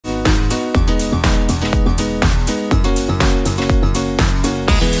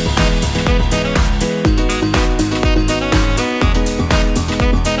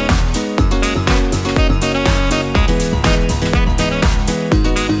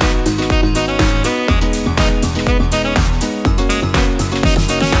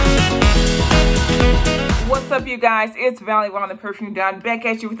guys? It's Vallivon The Perfume Don back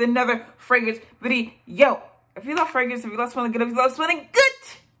at you with another fragrance video. If you love fragrance, if you love smelling good, if you love smelling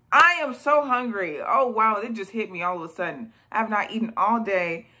good, I am so hungry. Oh wow, it just hit me all of a sudden. I have not eaten all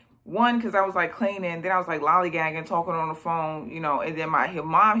day. One, because I was like cleaning, then I was like lollygagging, talking on the phone, you know, and then my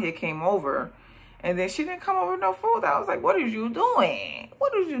mom here came over, and then she didn't come over with no food. I was like, what is you doing?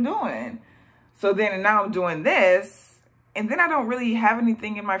 What is you doing? So then now I'm doing this, and then I don't really have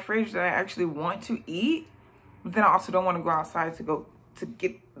anything in my fridge that I actually want to eat. But then I also don't want to go outside to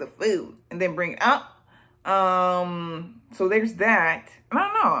get the food and then bring it up. So there's that. And I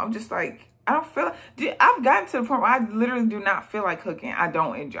don't know. I'm just like, I don't feel, I've gotten to the point where I literally do not feel like cooking. I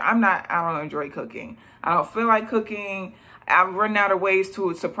don't enjoy cooking. I don't feel like cooking. I've run out of ways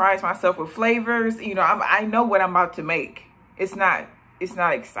to surprise myself with flavors. You know, I know what I'm about to make. It's not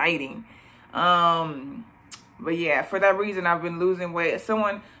exciting. But yeah, for that reason, I've been losing weight.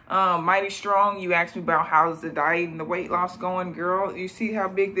 Someone, Mighty Strong, you asked me about how's the diet and the weight loss going. Girl, you see how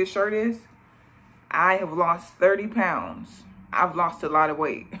big this shirt is? I have lost 30 pounds. I've lost a lot of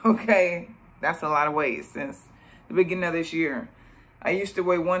weight, okay? That's a lot of weight since the beginning of this year. I used to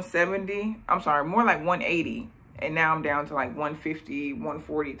weigh 170. I'm sorry, more like 180. And now I'm down to like 150,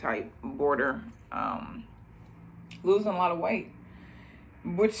 140 type border. Losing a lot of weight.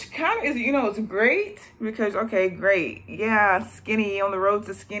 Which kind of is, you know, it's great because, okay, great. Yeah, skinny, on the road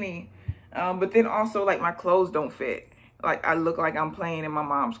to skinny. But then also, like, my clothes don't fit. Like, I look like I'm playing in my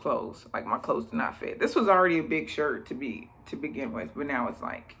mom's clothes. Like, my clothes do not fit. This was already a big shirt to begin with, but now it's,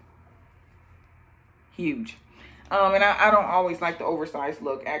 like, huge. And I don't always like the oversized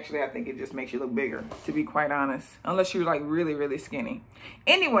look. Actually, I think it just makes you look bigger, to be quite honest. Unless you're like really, really skinny.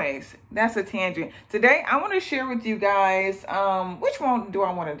 Anyways, that's a tangent. Today, I want to share with you guys, which one do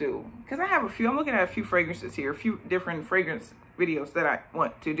I want to do? Because I have a few. I'm looking at a few fragrances here. A few different fragrance videos that I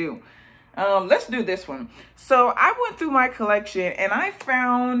want to do. Let's do this one. So I went through my collection and I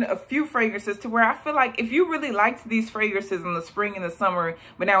found a few fragrances to where I feel like if you really liked these fragrances in the spring and the summer,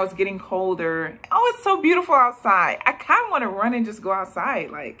 but now it's getting colder. Oh, it's so beautiful outside. I kind of want to run and just go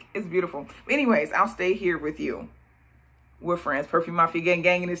outside. Like, it's beautiful. But anyways, I'll stay here with you. We're friends. Perfume Mafia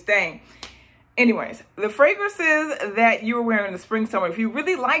gang in this thing. Anyways, the fragrances that you were wearing in the spring, summer, if you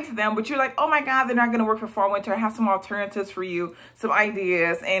really liked them, but you're like, oh my God, they're not going to work for fall, winter, I have some alternatives for you, some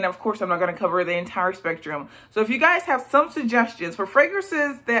ideas. And of course, I'm not going to cover the entire spectrum. So if you guys have some suggestions for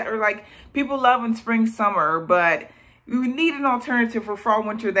fragrances that are like people love in spring, summer, but you need an alternative for fall,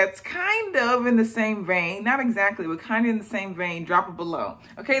 winter that's kind of in the same vein, not exactly, but kind of in the same vein, drop it below.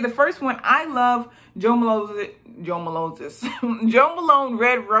 Okay, the first one, I love Jo Malone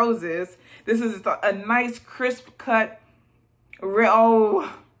Red Roses. This is a nice crisp cut red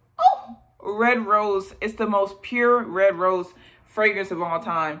rose. It's the most pure red rose fragrance of all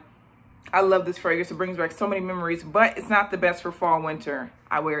time. I love this fragrance. It brings back so many memories, but it's not the best for fall, winter.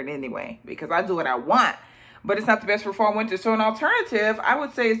 I wear it anyway because I do what I want, but it's not the best for fall, winter. So an alternative, I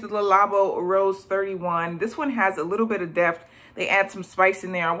would say, is the Le Labo Rose 31. This one has a little bit of depth. They add some spice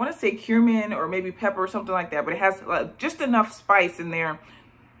in there. I want to say cumin or maybe pepper or something like that, but it has just enough spice in there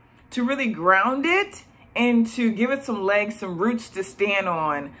to really ground it and to give it some legs, some roots to stand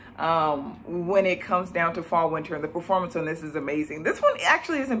on when it comes down to fall, winter. And the performance on this is amazing. This one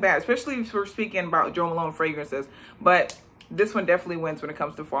actually isn't bad, especially if we're speaking about Jo Malone fragrances. But this one definitely wins when it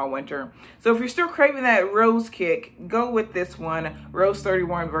comes to fall, winter. So if you're still craving that rose kick, go with this one, Rose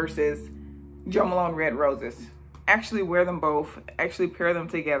 31 versus Jo Malone Red Roses. Actually wear them both, actually pair them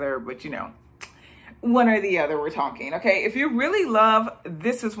together, but you know, one or the other we're talking. Okay, if you really love,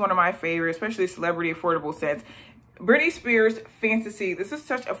 this is one of my favorites, especially celebrity affordable scents, Britney Spears Fantasy. This is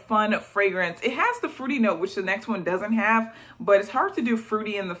such a fun fragrance. It has the fruity note, which the next one doesn't have, but it's hard to do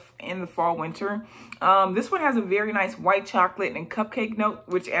fruity in the fall, winter. This one has a very nice white chocolate and cupcake note,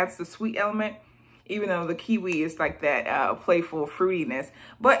 which adds the sweet element, even though the kiwi is like that playful fruitiness.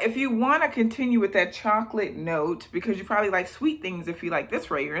 But if you want to continue with that chocolate note, because you probably like sweet things if you like this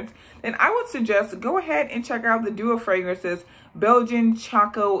fragrance, then I would suggest go ahead and check out the duo fragrances, Belgian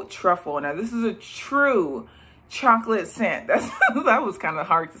Choco Truffle. Now, this is a true chocolate scent. That was kind of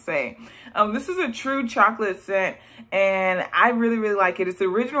hard to say. This is a true chocolate scent, and I really, really like it. It's the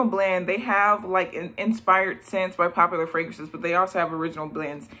original blend. They have like inspired scents by popular fragrances, but they also have original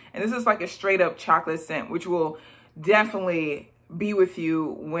blends. And this is like a straight up chocolate scent, which will definitely be with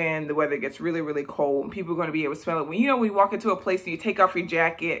you when the weather gets really, really cold. And people are going to be able to smell it. When you walk into a place and you take off your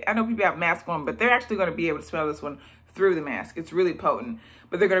jacket, I know people have masks on, but they're actually going to be able to smell this one through the mask. It's really potent.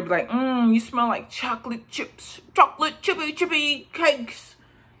 But they're going to be like, you smell like chocolate chips, chocolate chippy cakes.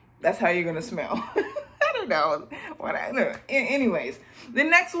 That's how you're going to smell. I No, anyways, the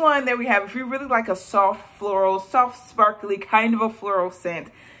next one that we have, if you really like a soft floral, soft sparkly kind of a floral scent,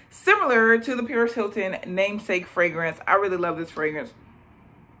 similar to the Paris Hilton namesake fragrance. I really love this fragrance.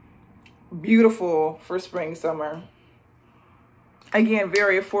 Beautiful for spring, summer. Again,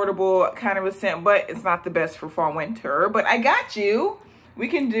 very affordable kind of a scent, but it's not the best for fall, winter. But I got you. We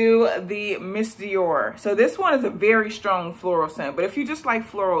can do the Miss Dior. So this one is a very strong floral scent, but if you just like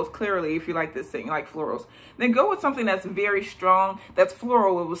florals, clearly, if you like this thing, you like florals, then go with something that's very strong, that's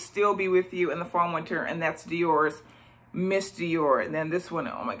floral, it will still be with you in the fall, winter, and that's Dior's Miss Dior. And then this one,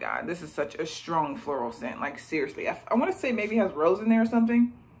 oh my God, this is such a strong floral scent. Like seriously, I want to say maybe it has rose in there or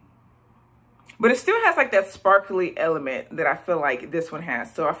something, but it still has like that sparkly element that I feel like this one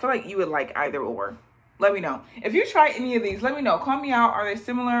has. So I feel like you would like either or. Let me know. If you try any of these, let me know. Call me out. Are they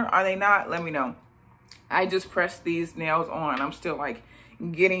similar? Are they not? Let me know. I just pressed these nails on. I'm still like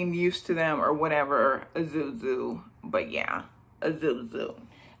getting used to them or whatever. A zoo. But yeah, a zoo.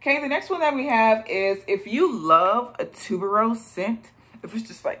 Okay, the next one that we have is if you love a tuberose scent, if it's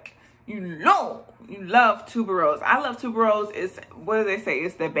just like, you love tuberose. I love tuberose. It's, what do they say?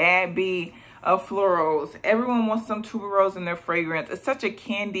 It's the bad bee of florals. Everyone wants some tuberose in their fragrance. It's such a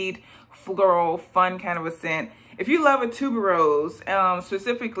candied, floral, fun kind of a scent. If you love a tuberose,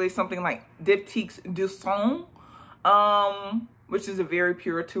 specifically something like Diptyque's Du Son, which is a very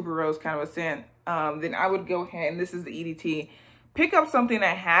pure tuberose kind of a scent, then I would go ahead, and this is the EDT, pick up something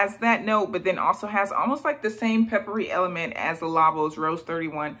that has that note, but then also has almost like the same peppery element as the Labo's Rose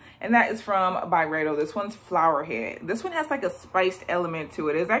 31, and that is from Byredo. This one's Flower Head. This one has like a spiced element to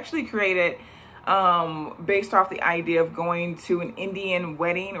it. It's actually created based off the idea of going to an Indian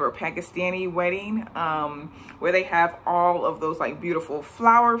wedding or a Pakistani wedding, where they have all of those like beautiful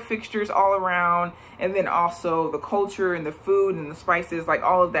flower fixtures all around, and then also the culture and the food and the spices, like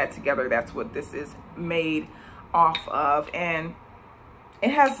all of that together. That's what this is made off of. And it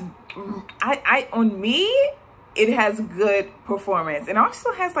has, on me, it has good performance, and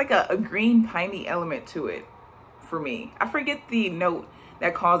also has like a green piney element to it for me. I forget the note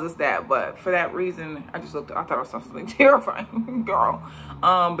that causes that, but for that reason, I just looked, I thought I saw something terrifying, girl.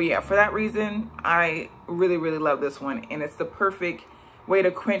 But yeah, for that reason, I really love this one, and it's the perfect way to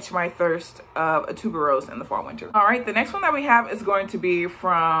quench my thirst of a tuberose in the fall, winter. All right, the next one that we have is going to be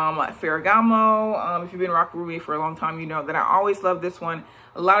from Ferragamo. If you've been rocking with me for a long time, you know that I always love this one.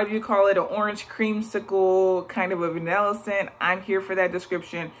 A lot of you call it an orange creamsicle, kind of a vanilla scent. I'm here for that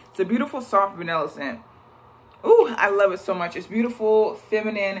description. It's a beautiful, soft vanilla scent. Ooh, I love it so much. It's beautiful,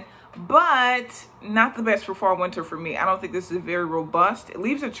 feminine, but not the best for fall, winter for me. I don't think this is very robust. It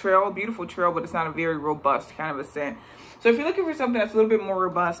leaves a trail, beautiful trail, but it's not a very robust kind of a scent. So if you're looking for something that's a little bit more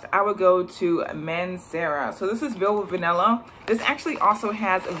robust, I would go to Mancera. So this is Velvet Vanilla. This actually also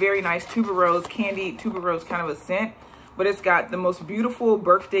has a very nice tuberose, candy tuberose kind of a scent, but it's got the most beautiful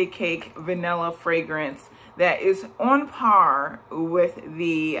birthday cake vanilla fragrance that is on par with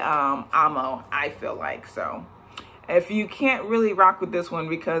the Amo, I feel like. So if you can't really rock with this one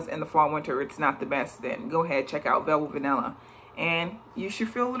because in the fall, winter, it's not the best, then go ahead, check out Velvet Vanilla, and you should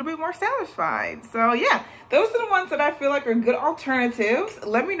feel a little bit more satisfied. So yeah, those are the ones that I feel like are good alternatives.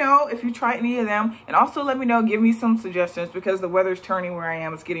 Let me know if you try any of them, and also let me know, give me some suggestions, because the weather's turning where I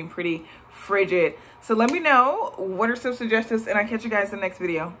am. It's getting pretty frigid. So let me know what are some suggestions, and I'll catch you guys in the next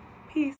video. Peace.